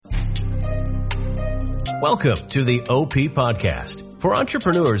Welcome to the OP Podcast for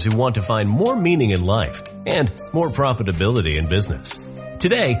entrepreneurs who want to find more meaning in life and more profitability in business.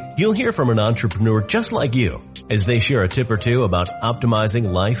 Today, you'll hear from an entrepreneur just like you as they share a tip or two about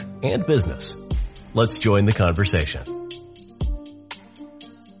optimizing life and business. Let's join the conversation.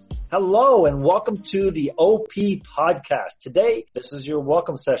 Hello and welcome to the OP Podcast. Today, this is your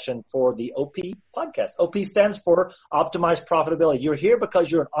welcome session for the OP Podcast. OP stands for Optimized Profitability. You're here because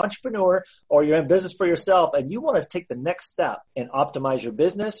you're an entrepreneur or you're in business for yourself and you want to take the next step and optimize your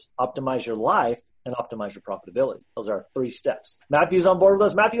business, optimize your life, and optimize your profitability. Those are 3 steps. Matthew's on board with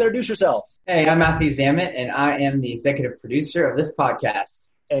us. Matthew, introduce yourself. Hey, I'm Matthew Zammit and I am the executive producer of this podcast.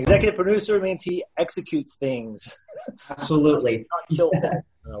 An executive producer means he executes things. Absolutely. Not kill them.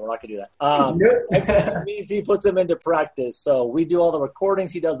 No, we're not going to do that. Execute means he puts them into practice. So we do all the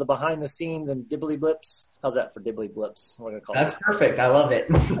recordings. He does the behind the scenes and dibbly blips. How's that for dibbly blips? We're going to call That's perfect. I love it.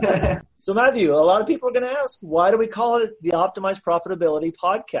 So Matthew, a lot of people are going to ask, why do we call it the Optimized Profitability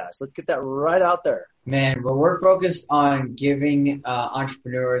Podcast? Let's get that right out there. Man, well, we're focused on giving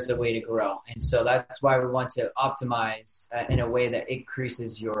entrepreneurs a way to grow. And so that's why we want to optimize in a way that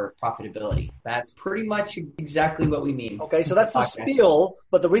increases your profitability. That's pretty much exactly what we mean. Okay, so that's the spiel.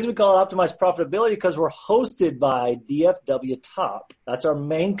 But the reason we call it Optimized Profitability because we're hosted by DFW Top. That's our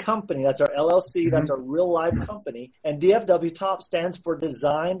main company. That's our LLC. That's our real life company. And DFW Top stands for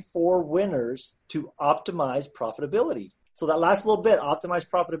Designed for Winners to Optimize Profitability. So that last little bit, optimized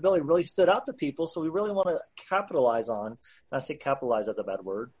profitability, really stood out to people. So we really want to capitalize on, and I say capitalize, that's a bad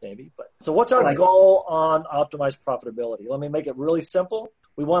word, maybe. But so what's our goal on optimized profitability? Let me make it really simple.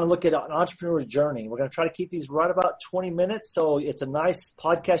 We want to look at an entrepreneur's journey. We're going to try to keep these right about 20 minutes. So it's a nice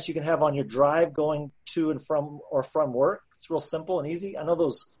podcast you can have on your drive going to and from work. It's real simple and easy. I know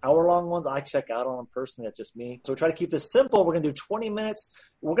those hour-long ones, I check out on them personally. That's just me. So we try to keep this simple. We're going to do 20 minutes.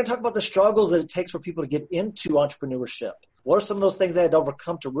 We're going to talk about the struggles that it takes for people to get into entrepreneurship. What are some of those things they had to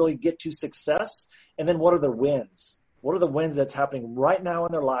overcome to really get to success? And then what are their wins? What are the wins that's happening right now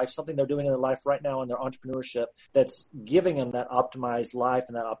in their life, something they're doing in their life right now in their entrepreneurship that's giving them that optimized life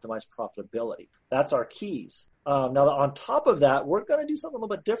and that optimized profitability? That's our keys. Now, on top of that, we're going to do something a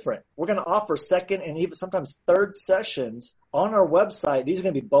little bit different. We're going to offer second and even sometimes third sessions on our website. These are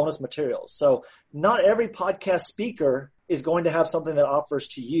going to be bonus materials. So not every podcast speaker is going to have something that offers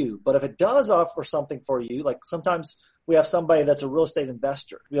to you. But if it does offer something for you, like sometimes we have somebody that's a real estate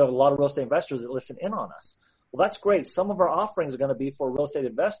investor. We have a lot of real estate investors that listen in on us. Well, that's great. Some of our offerings are going to be for real estate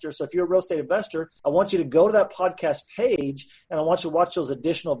investors. So if you're a real estate investor, I want you to go to that podcast page and I want you to watch those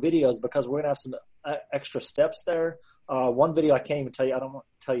additional videos because we're going to have some extra steps there. One video I can't even tell you. I don't want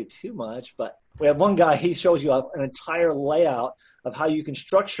to tell you too much, but we have one guy, he shows you an entire layout of how you can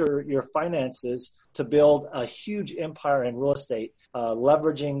structure your finances to build a huge empire in real estate,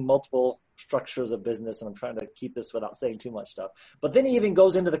 leveraging multiple structures of business. And I'm trying to keep this without saying too much stuff. But then he even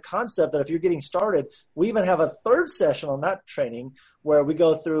goes into the concept that if you're getting started, we even have a third session on that training where we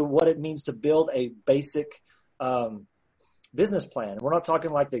go through what it means to build a basic business plan. We're not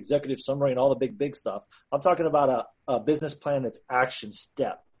talking like the executive summary and all the big stuff. I'm talking about a business plan that's action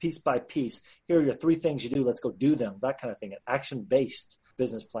step, piece by piece. Here are your 3 things you do. Let's go do them. That kind of thing. An action-based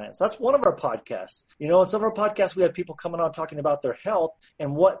business plan. So that's one of our podcasts. You know, in some of our podcasts, we have people coming on talking about their health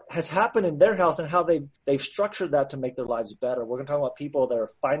and what has happened in their health and how they've structured that to make their lives better. We're going to talk about people that are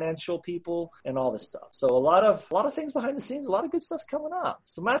financial people and all this stuff. So a lot of things behind the scenes, a lot of good stuff's coming up.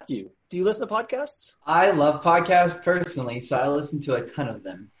 So Matthew, do you listen to podcasts? I love podcasts personally, so I listen to a ton of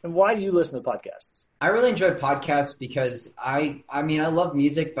them. And why do you listen to podcasts? I really enjoy podcasts because I love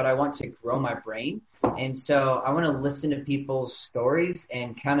music, but I want to grow my brain. And so I want to listen to people's stories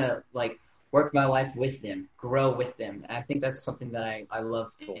and kind of like work my life with them, grow with them. And I think that's something that I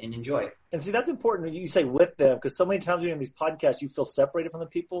love and enjoy. And see, that's important. You say with them because so many times you're in these podcasts, you feel separated from the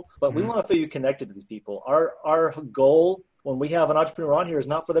people, but we want to feel you connected to these people. Our goal when we have an entrepreneur on here is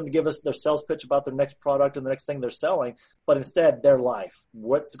not for them to give us their sales pitch about their next product and the next thing they're selling, but instead their life,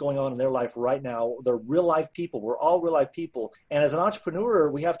 what's going on in their life right now. They're real life people. We're all real life people. And as an entrepreneur,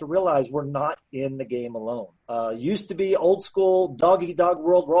 we have to realize we're not in the game alone. Used to be old school dog eat dog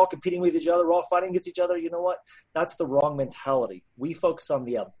world. We're all competing with each other. We're all fighting against each other. You know what? That's the wrong mentality. We focus on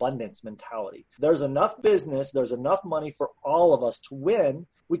the abundance mentality. There's enough business. There's enough money for all of us to win.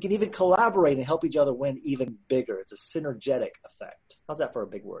 We can even collaborate and help each other win even bigger. It's a synergetic effect. How's that for a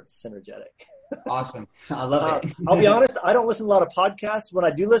big word? Synergetic. Awesome. I love it. I'll be honest, I don't listen to a lot of podcasts. When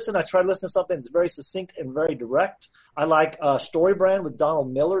I do listen, I try to listen to something that's very succinct and very direct. I like Story Brand with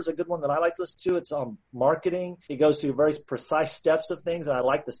Donald Miller is a good one that I like to listen to. It's on marketing. He goes through very precise steps of things, and I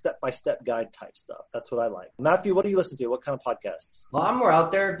like the step-by-step guide type stuff. That's what I like. Matthew, what do you listen to? What kind of podcasts? Well, I'm more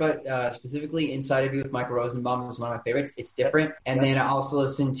out there, but specifically Inside of You with Michael Rosenbaum is one of my favorites. It's different. And then I also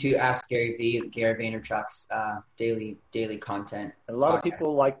listen to Ask Gary Vee, Gary Vaynerchuk's daily content. And a lot of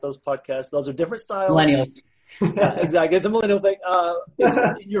people like those podcasts. Those are different styles. Millennials. Yeah, exactly. It's a millennial thing. It's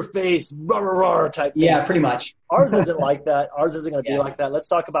in your face, rah, rah, rah type thing. Yeah, pretty much. Ours isn't like that. Ours isn't going to be like that. Let's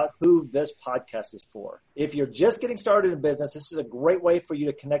talk about who this podcast is for. If you're just getting started in business, this is a great way for you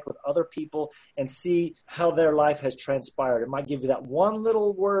to connect with other people and see how their life has transpired. It might give you that one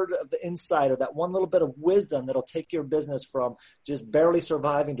little word of insight or that one little bit of wisdom that'll take your business from just barely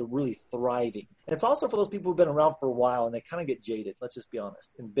surviving to really thriving. And it's also for those people who've been around for a while and they kind of get jaded. Let's just be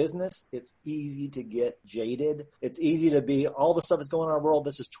honest. In business, it's easy to get jaded. It's easy to be all the stuff that's going on in our world.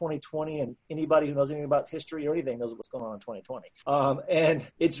 This is 2020, and anybody who knows anything about history or anything knows what's going on in 2020. And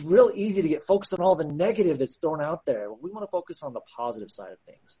it's real easy to get focused on all the negative that's thrown out there. We want to focus on the positive side of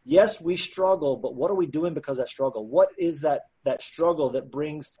things. Yes, we struggle, but what are we doing because of that struggle? What is that struggle that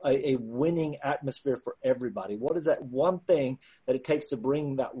brings a winning atmosphere for everybody? What is that one thing that it takes to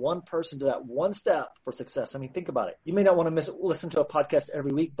bring that one person to that one step for success? I mean, think about it. You may not want to listen to a podcast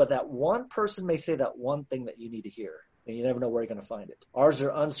every week, but that one person may say that one thing that you need to hear. And you never know where you're going to find it. Ours are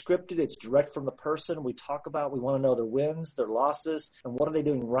unscripted. It's direct from the person we talk about. We want to know their wins, their losses, and what are they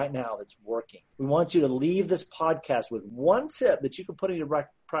doing right now that's working. We want you to leave this podcast with one tip that you can put into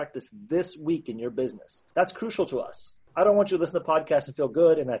practice this week in your business. That's crucial to us. I don't want you to listen to the podcast and feel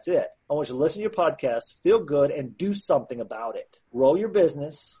good and that's it. I want you to listen to your podcast, feel good, and do something about it. Grow your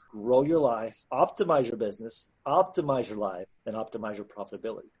business, grow your life, optimize your business, optimize your life, and optimize your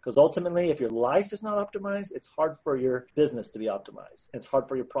profitability. Because ultimately, if your life is not optimized, it's hard for your business to be optimized. And it's hard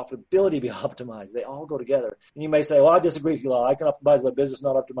for your profitability to be optimized. They all go together. And you may say, well, I disagree with you, Lyle. I can optimize my business,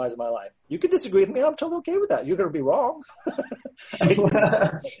 not optimize my life. You can disagree with me. I'm totally okay with that. You're going to be wrong.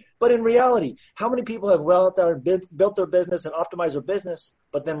 But in reality, how many people have well out there and built their business and optimized their business,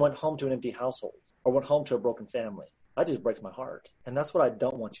 but then went home to an empty household or went home to a broken family? That just breaks my heart. And that's what I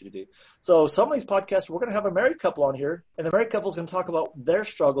don't want you to do. So some of these podcasts, we're going to have a married couple on here, and the married couple is going to talk about their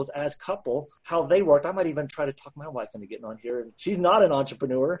struggles as couple, how they worked. I might even try to talk my wife into getting on here. And she's not an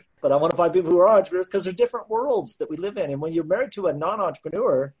entrepreneur, but I want to find people who are entrepreneurs because there's different worlds that we live in. And when you're married to a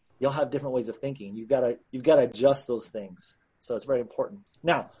non-entrepreneur, you'll have different ways of thinking. You've got to adjust those things. So it's very important.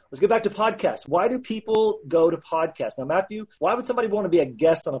 Now, let's get back to podcasts. Why do people go to podcasts? Now, Matthew, why would somebody want to be a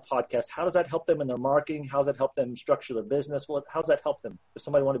guest on a podcast? How does that help them in their marketing? How does that help them structure their business? How does that help them if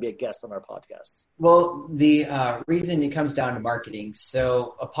somebody want to be a guest on our podcast? Well, the reason it comes down to marketing.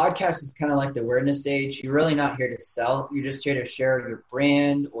 So a podcast is kind of like the awareness stage. You're really not here to sell. You're just here to share your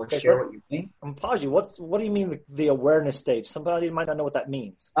brand or share what you're doing. I'm pause you. What do you mean the awareness stage? Somebody might not know what that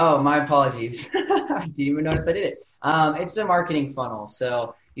means. Oh, my apologies. I didn't even notice I did it. It's a marketing funnel.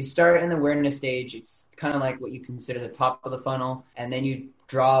 So you start in the awareness stage. It's kind of like what you consider the top of the funnel, and then you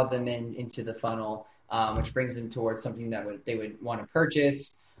draw them into the funnel, which brings them towards something that they would want to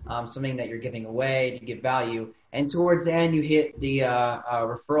purchase, something that you're giving away to give value. And towards the end, you hit the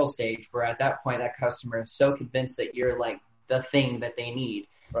referral stage, where at that point, that customer is so convinced that you're like the thing that they need.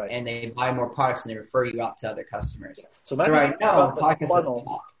 Right. And they buy more products and they refer you out to other customers. So right now, the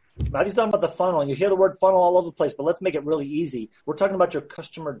funnel. Matthew's talking about the funnel, and you hear the word funnel all over the place, but let's make it really easy. We're talking about your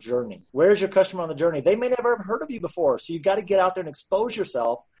customer journey. Where's your customer on the journey? They may never have heard of you before, so you got to get out there and expose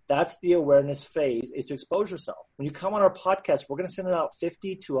yourself. That's the awareness phase, is to expose yourself. When you come on our podcast, we're going to send it out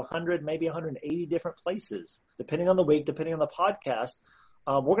 50 to 100, maybe 180 different places, depending on the week, depending on the podcast.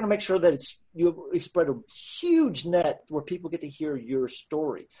 We're going to make sure that you spread a huge net where people get to hear your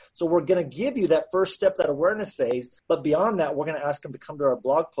story. So we're going to give you that first step, that awareness phase. But beyond that, we're going to ask them to come to our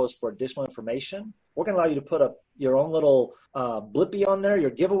blog post for additional information. We're going to allow you to put up your own little blippy on there,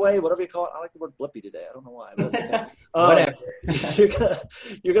 your giveaway, whatever you call it. I like the word blippy today. I don't know why. But that's okay. Whatever.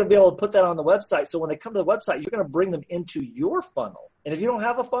 You're going to be able to put that on the website. So when they come to the website, you're going to bring them into your funnel. And if you don't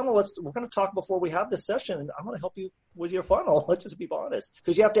have a funnel, we're going to talk before we have this session, and I'm going to help you with your funnel. Let's just be honest.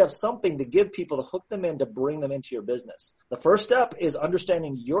 Because you have to have something to give people to hook them in, to bring them into your business. The first step is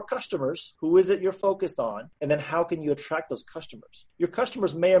understanding your customers. Who is it you're focused on? And then how can you attract those customers? Your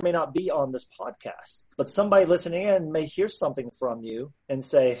customers may or may not be on this podcast, but somebody listening in may hear something from you and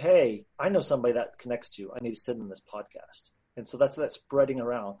say, hey, I know somebody that connects to you. I need to send them this podcast. And so that's that spreading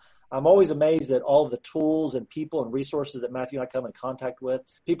around. I'm always amazed at all of the tools and people and resources that Matthew and I come in contact with.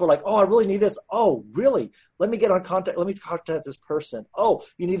 People are like, oh, I really need this. Oh, really? Let me get on contact. Let me contact this person. Oh,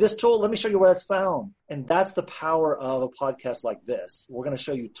 you need this tool? Let me show you where that's found. And that's the power of a podcast like this. We're going to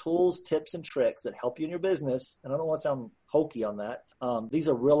show you tools, tips, and tricks that help you in your business. And I don't want to sound hokey on that. These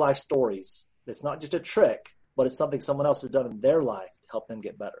are real life stories. It's not just a trick, but it's something someone else has done in their life to help them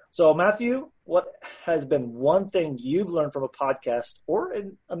get better. So Matthew, what has been one thing you've learned from a podcast or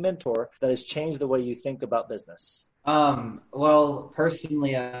a mentor that has changed the way you think about business? Well,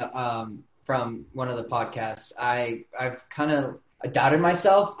 personally, from one of the podcasts, I've kind of doubted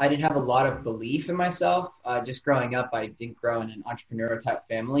myself. I didn't have a lot of belief in myself. Just growing up, I didn't grow in an entrepreneurial type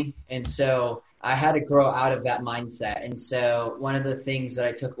family. And so I had to grow out of that mindset. And so one of the things that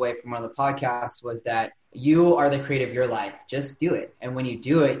I took away from one of the podcasts was that you are the creator of your life. Just do it. And when you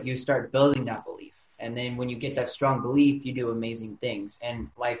do it, you start building that belief. And then when you get that strong belief, you do amazing things. And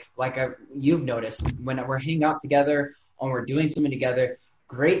you've noticed, when we're hanging out together and we're doing something together,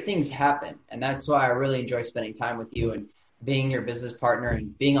 great things happen. And that's why I really enjoy spending time with you and being your business partner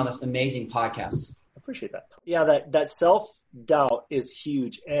and being on this amazing podcast. I appreciate that. Yeah, that self-doubt is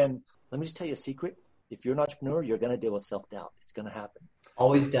huge. And let me just tell you a secret. If you're an entrepreneur, you're going to deal with self-doubt. It's going to happen.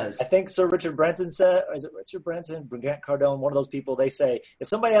 Always does. I think Sir Richard Branson said, is it Richard Branson, Grant Cardone, one of those people, they say, if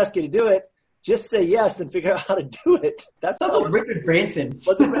somebody asks you to do it, just say yes and figure out how to do it. That's how Richard Branson.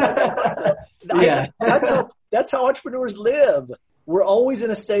 Was it? Yeah. That's how entrepreneurs live. We're always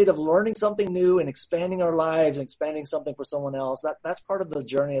in a state of learning something new and expanding our lives and expanding something for someone else. That's part of the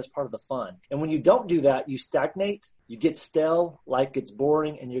journey, that's part of the fun. And when you don't do that, you stagnate, you get stale, life gets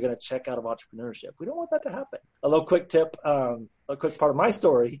boring, and you're going to check out of entrepreneurship. We don't want that to happen. A little quick tip, a quick part of my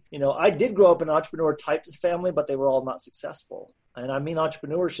story. I did grow up in an entrepreneur type family, but they were all not successful. And I mean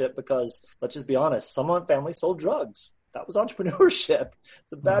entrepreneurship because, let's just be honest, some of my family sold drugs. That was entrepreneurship.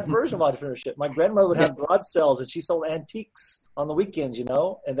 It's a bad version of entrepreneurship. My grandmother would have garage sales and she sold antiques on the weekends,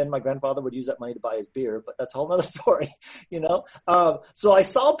 and then my grandfather would use that money to buy his beer, but that's a whole other story, So I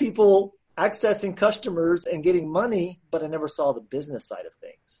saw people accessing customers and getting money, but I never saw the business side of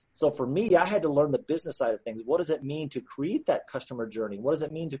things. So for me, I had to learn the business side of things. What does it mean to create that customer journey? What does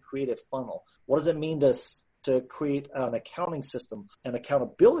it mean to create a funnel? What does it mean to create an accounting system, an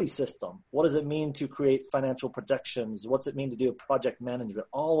accountability system? What does it mean to create financial projections? What's it mean to do project management?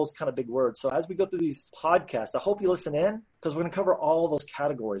 All those kind of big words. So as we go through these podcasts, I hope you listen in because we're going to cover all those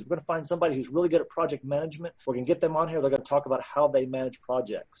categories. We're going to find somebody who's really good at project management. We're going to get them on here. They're going to talk about how they manage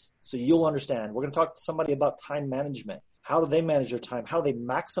projects. So you'll understand. We're going to talk to somebody about time management. How do they manage their time? How do they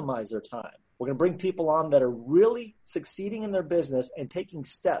maximize their time? We're going to bring people on that are really succeeding in their business and taking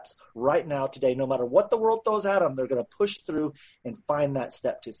steps right now today. No matter what the world throws at them, they're going to push through and find that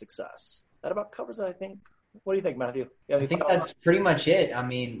step to success. That about covers it, I think. What do you think, Matthew? I think that's pretty much it. I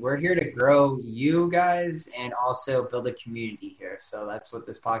mean, we're here to grow you guys and also build a community here. So that's what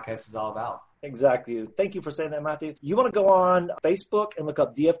this podcast is all about. Exactly. Thank you for saying that, Matthew. You want to go on Facebook and look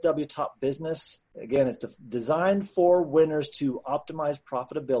up DFW Top Business. Again, it's designed for winners to optimize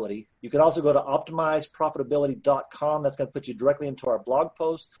profitability. You can also go to optimizeprofitability.com. That's going to put you directly into our blog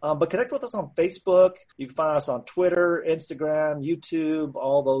post. But connect with us on Facebook. You can find us on Twitter, Instagram, YouTube,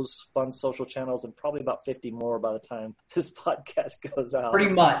 all those fun social channels, and probably about 50 more by the time this podcast goes out.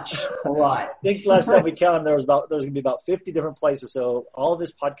 Pretty much. A lot. I think last time we counted, there's going to be about 50 different places. So all of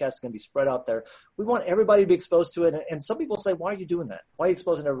this podcast is going to be spread out there. We want everybody to be exposed to it. And some people say, why are you doing that? Why are you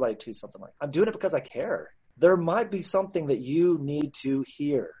exposing everybody to something like that? I'm doing it because I care. There might be something that you need to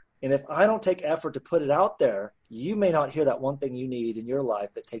hear. And if I don't take effort to put it out there, you may not hear that one thing you need in your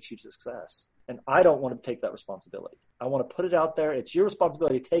life that takes you to success. And I don't want to take that responsibility. I want to put it out there. It's your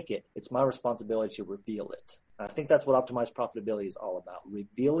responsibility to take it. It's my responsibility to reveal it. And I think that's what Optimized Profitability is all about.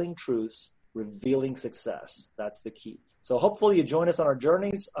 Revealing truths, revealing success. That's the key. So hopefully you join us on our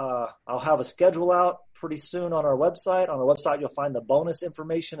journeys. I'll have a schedule out pretty soon on our website. On our website, you'll find the bonus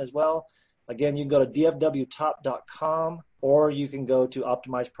information as well. Again, you can go to dfwtop.com or you can go to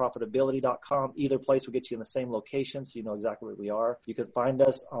optimizeprofitability.com. Either place will get you in the same location, so you know exactly where we are. You can find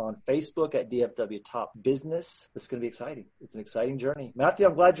us on Facebook at DFW Top Business. This is going to be exciting. It's an exciting journey. Matthew,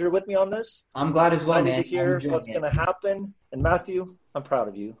 I'm glad you're with me on this. I'm glad as well, man. I need to hear what's going to happen. And Matthew, I'm proud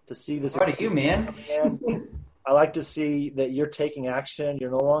of you to see this. Proud of you, man. And I like to see that you're taking action.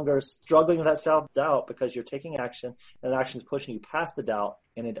 You're no longer struggling with that self-doubt because you're taking action, and action is pushing you past the doubt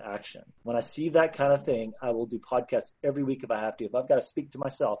and into action. When I see that kind of thing, I will do podcasts every week if I have to. If I've got to speak to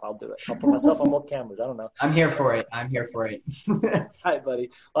myself, I'll do it. I'll put myself on both cameras. I don't know. I'm here for it. All right,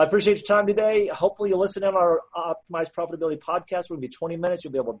 buddy. Well, I appreciate your time today. Hopefully you'll listen in on our Optimized Profitability podcast. We're going to be 20 minutes.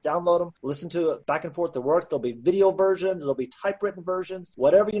 You'll be able to download them, listen to it back and forth to work. There'll be video versions. There'll be typewritten versions,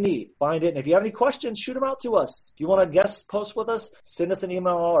 whatever you need. Find it. And if you have any questions, shoot them out to us. If you want to guest post with us, send us an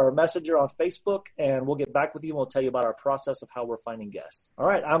email or a messenger on Facebook, and we'll get back with you and we'll tell you about our process of how we're finding guests. All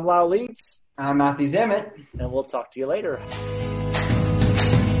right. I'm Lyle Leeds. I'm Matthew Zammit. And we'll talk to you later.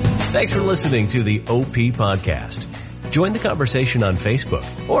 Thanks for listening to the OP Podcast. Join the conversation on Facebook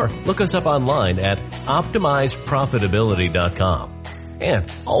or look us up online at OptimizedProfitability.com.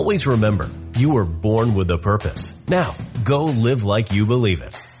 And always remember, you were born with a purpose. Now, go live like you believe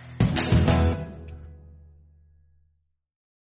it.